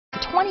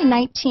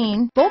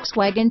2019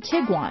 Volkswagen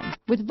Tiguan.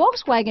 With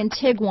Volkswagen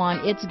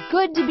Tiguan, it's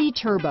good to be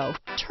turbo.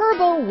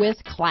 Turbo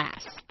with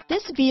class.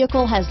 This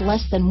vehicle has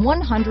less than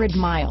 100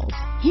 miles.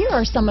 Here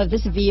are some of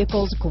this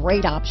vehicle's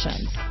great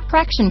options: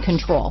 traction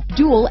control,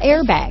 dual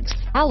airbags,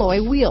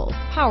 alloy wheels,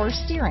 power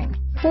steering,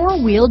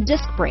 four-wheel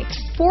disc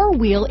brakes,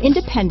 four-wheel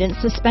independent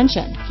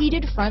suspension,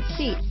 heated front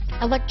seats,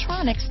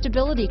 electronic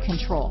stability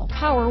control,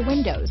 power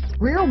windows,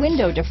 rear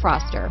window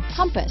defroster,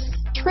 compass,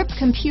 trip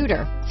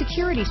computer,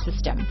 security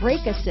system,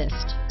 brake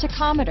assist,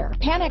 tachometer,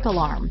 panic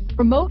alarm,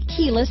 remote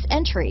keyless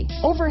entry,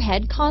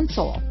 overhead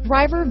console,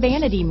 driver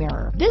vanity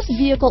mirror. This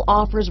vehicle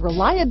offers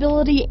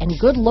reliability and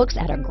good looks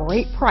at a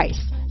great price.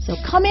 So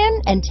come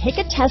in and take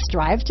a test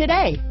drive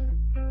today.